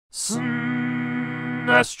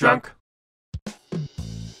SNESdrunk.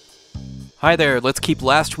 Hi there, let's keep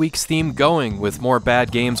last week's theme going with more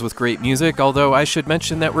bad games with great music, although I should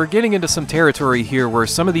mention that we're getting into some territory here where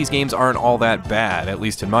some of these games aren't all that bad, at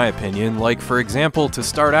least in my opinion. Like, for example, to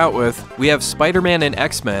start out with, we have Spider-Man and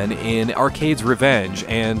X-Men in Arcade's Revenge,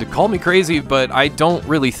 and call me crazy, but I don't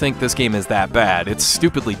really think this game is that bad. It's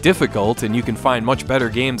stupidly difficult, and you can find much better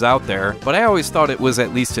games out there, but I always thought it was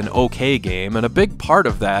at least an okay game, and a big part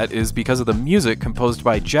of that is because of the music composed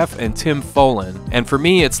by Geoff and Tim Follin. And for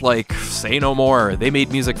me, it's like, say no more. They made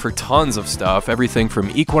music for tons of stuff, everything from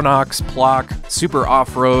Equinox, Plock, Super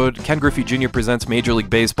Off-Road, Ken Griffey Jr. Presents Major League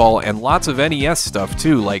Baseball, and lots of NES stuff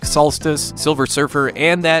too, like Solstice, Silver Surfer,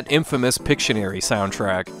 and that infamous Pictionary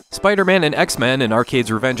soundtrack. Spider-Man and X-Men in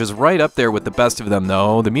Arcade's Revenge is right up there with the best of them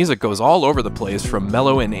though. The music goes all over the place, from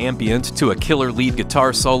mellow and ambient to a killer lead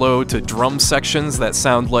guitar solo to drum sections that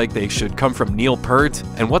sound like they should come from Neil Peart.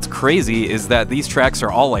 And what's crazy is that these tracks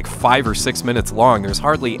are all like 5 or 6 minutes long. There's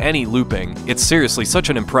hardly any looping. It's seriously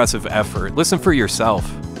such an impressive effort. Listen for yourself.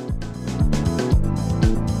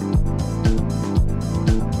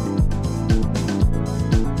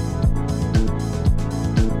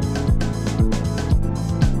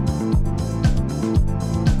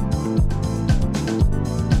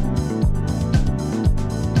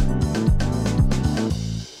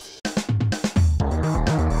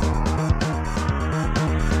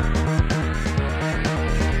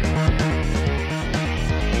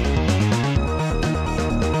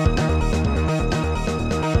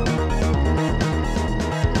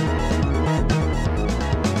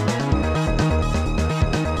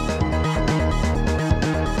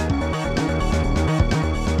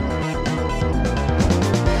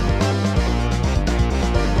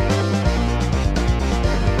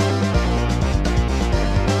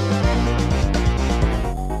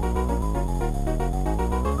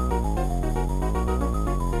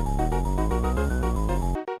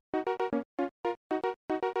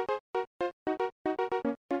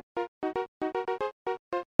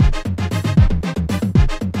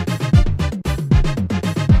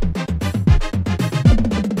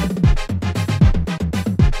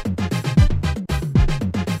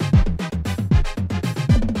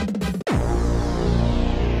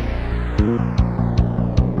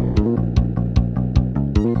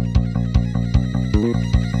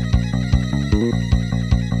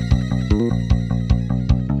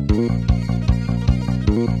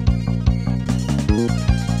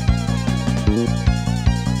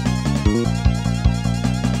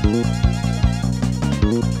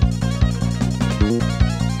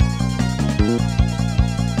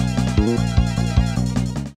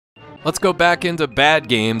 Let's go back into bad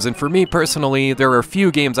games, and for me personally, there are a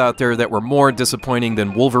few games out there that were more disappointing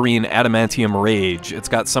than Wolverine Adamantium Rage. It's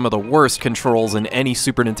got some of the worst controls in any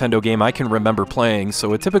Super Nintendo game I can remember playing,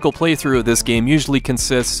 so a typical playthrough of this game usually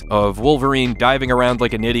consists of Wolverine diving around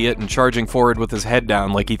like an idiot and charging forward with his head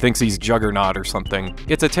down like he thinks he's Juggernaut or something.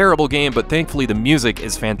 It's a terrible game, but thankfully the music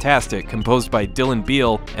is fantastic, composed by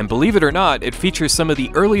Beale, and believe it or not, it features some of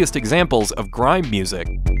the earliest examples of grime music.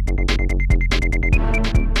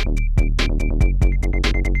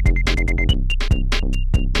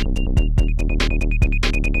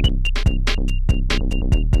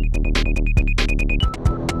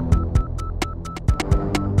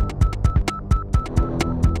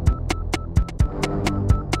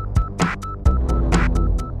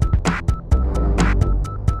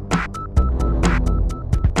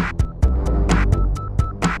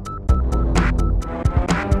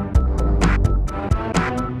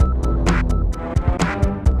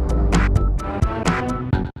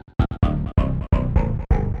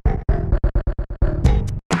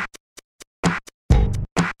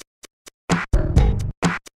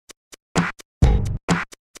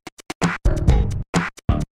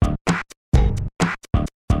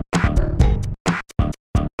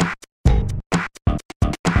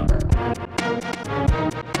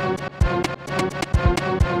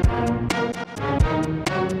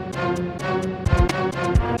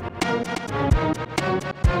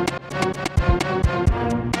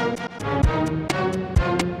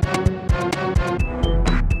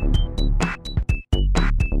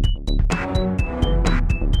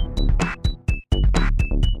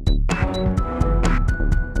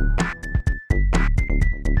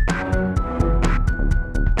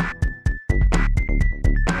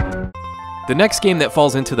 The next game that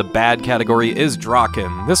falls into the bad category is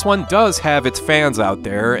Drakkhen. This one does have its fans out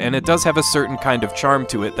there, and it does have a certain kind of charm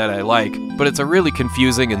to it that I like, but it's a really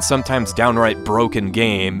confusing and sometimes downright broken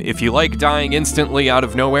game. If you like dying instantly out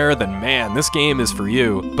of nowhere, then man, this game is for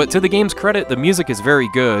you. But to the game's credit, the music is very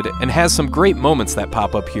good, and has some great moments that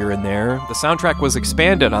pop up here and there. The soundtrack was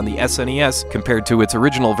expanded on the SNES compared to its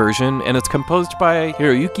original version, and it's composed by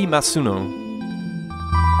Hiroyuki Masuno.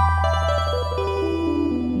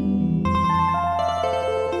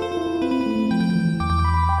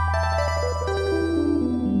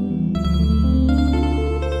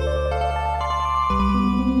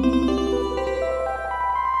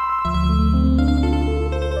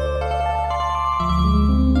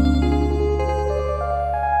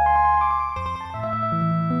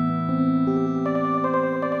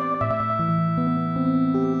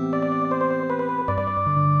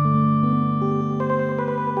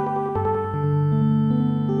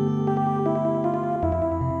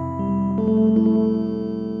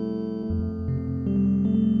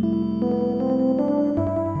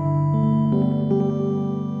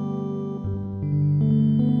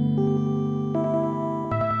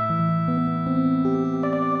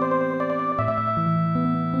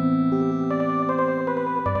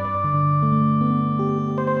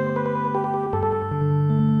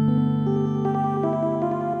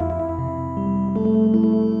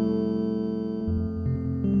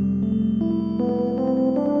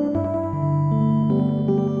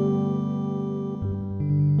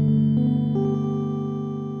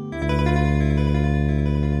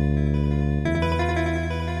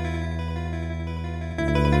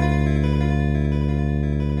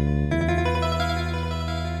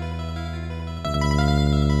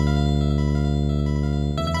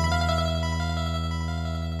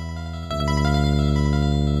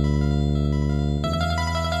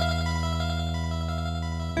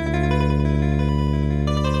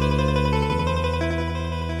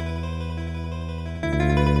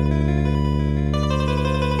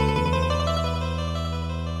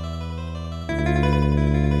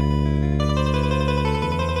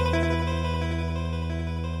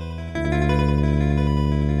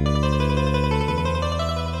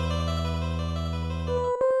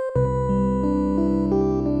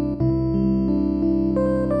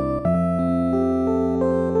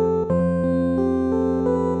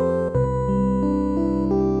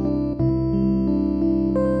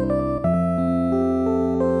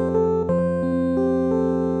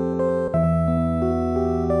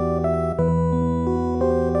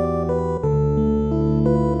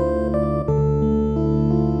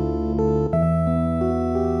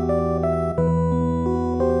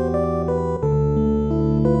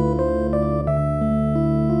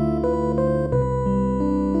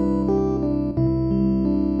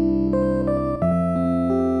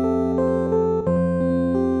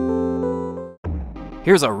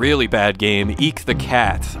 Here's a really bad game, Eek the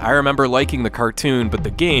Cat. I remember liking the cartoon, but the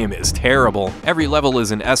game is terrible. Every level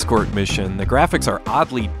is an escort mission. The graphics are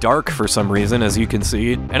oddly dark for some reason, as you can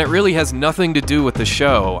see, and it really has nothing to do with the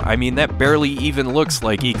show. I mean, that barely even looks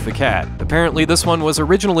like Eek the Cat. Apparently, this one was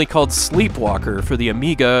originally called Sleepwalker for the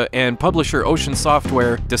Amiga, and publisher Ocean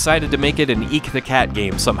Software decided to make it an Eek the Cat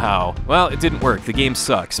game somehow. Well, it didn't work. The game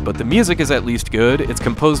sucks, but the music is at least good. It's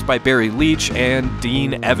composed by Leitch and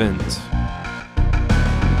Dean Evans.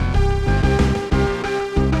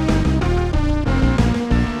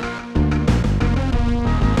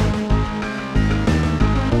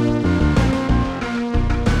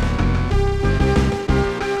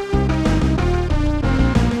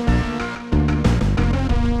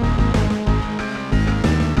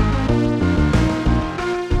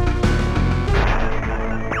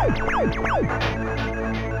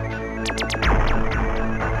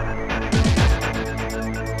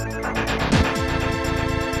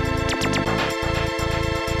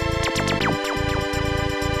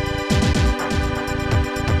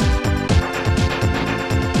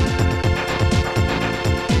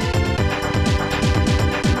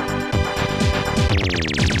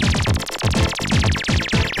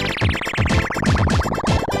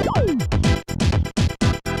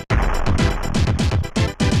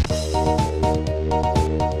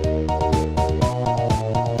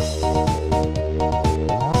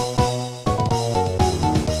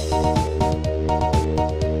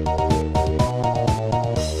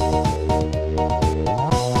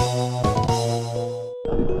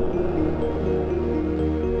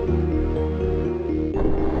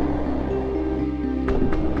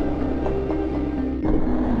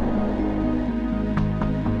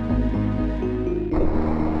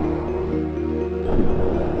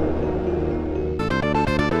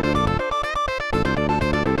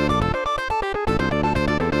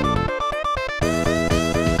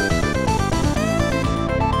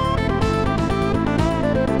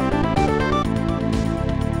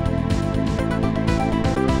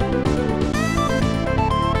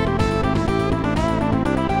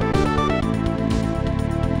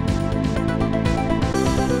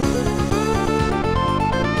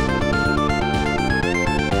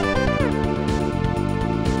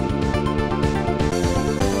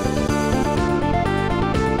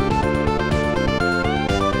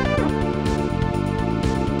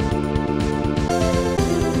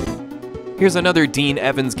 Here's another Dean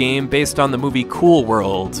Evans game based on the movie Cool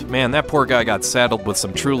World. Man, that poor guy got saddled with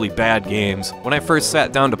some truly bad games. When I first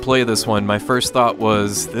sat down to play this one, my first thought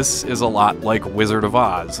was, this is a lot like Wizard of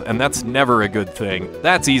Oz, and that's never a good thing.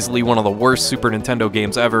 That's easily one of the worst Super Nintendo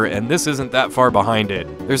games ever, and this isn't that far behind it.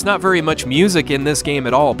 There's not very much music in this game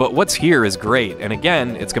at all, but what's here is great, and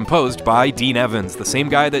again, it's composed by Dean Evans, the same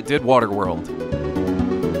guy that did Waterworld.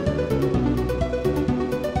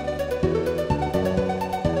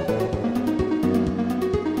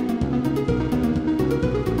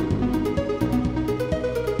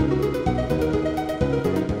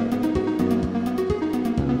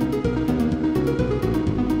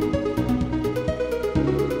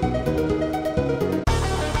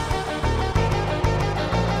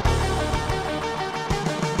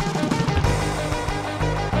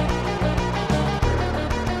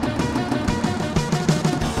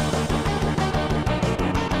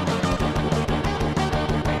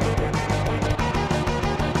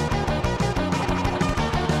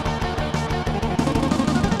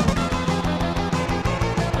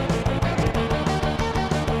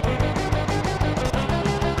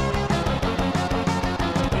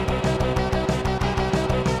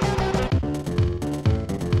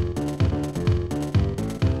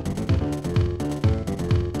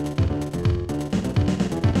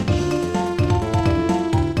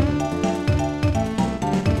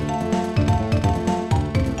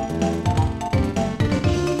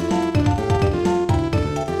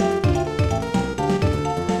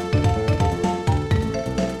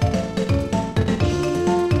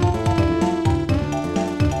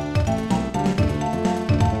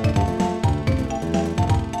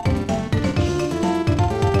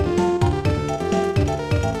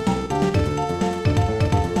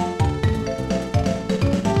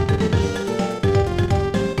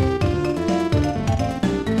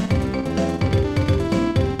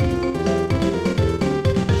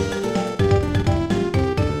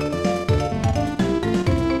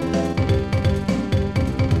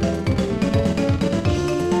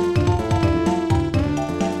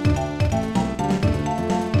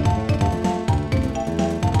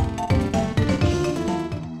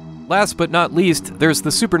 Last but not least, there's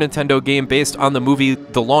the Super Nintendo game based on the movie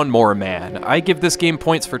The Lawnmower Man. I give this game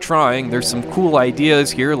points for trying. There's some cool ideas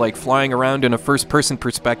here, like flying around in a first-person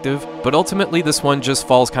perspective, but ultimately this one just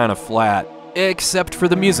falls kind of flat. Except for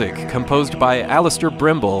the music, composed by Allister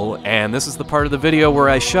Brimble, and this is the part of the video where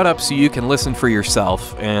I shut up so you can listen for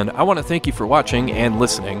yourself. And I want to thank you for watching and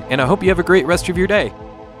listening, and I hope you have a great rest of your day.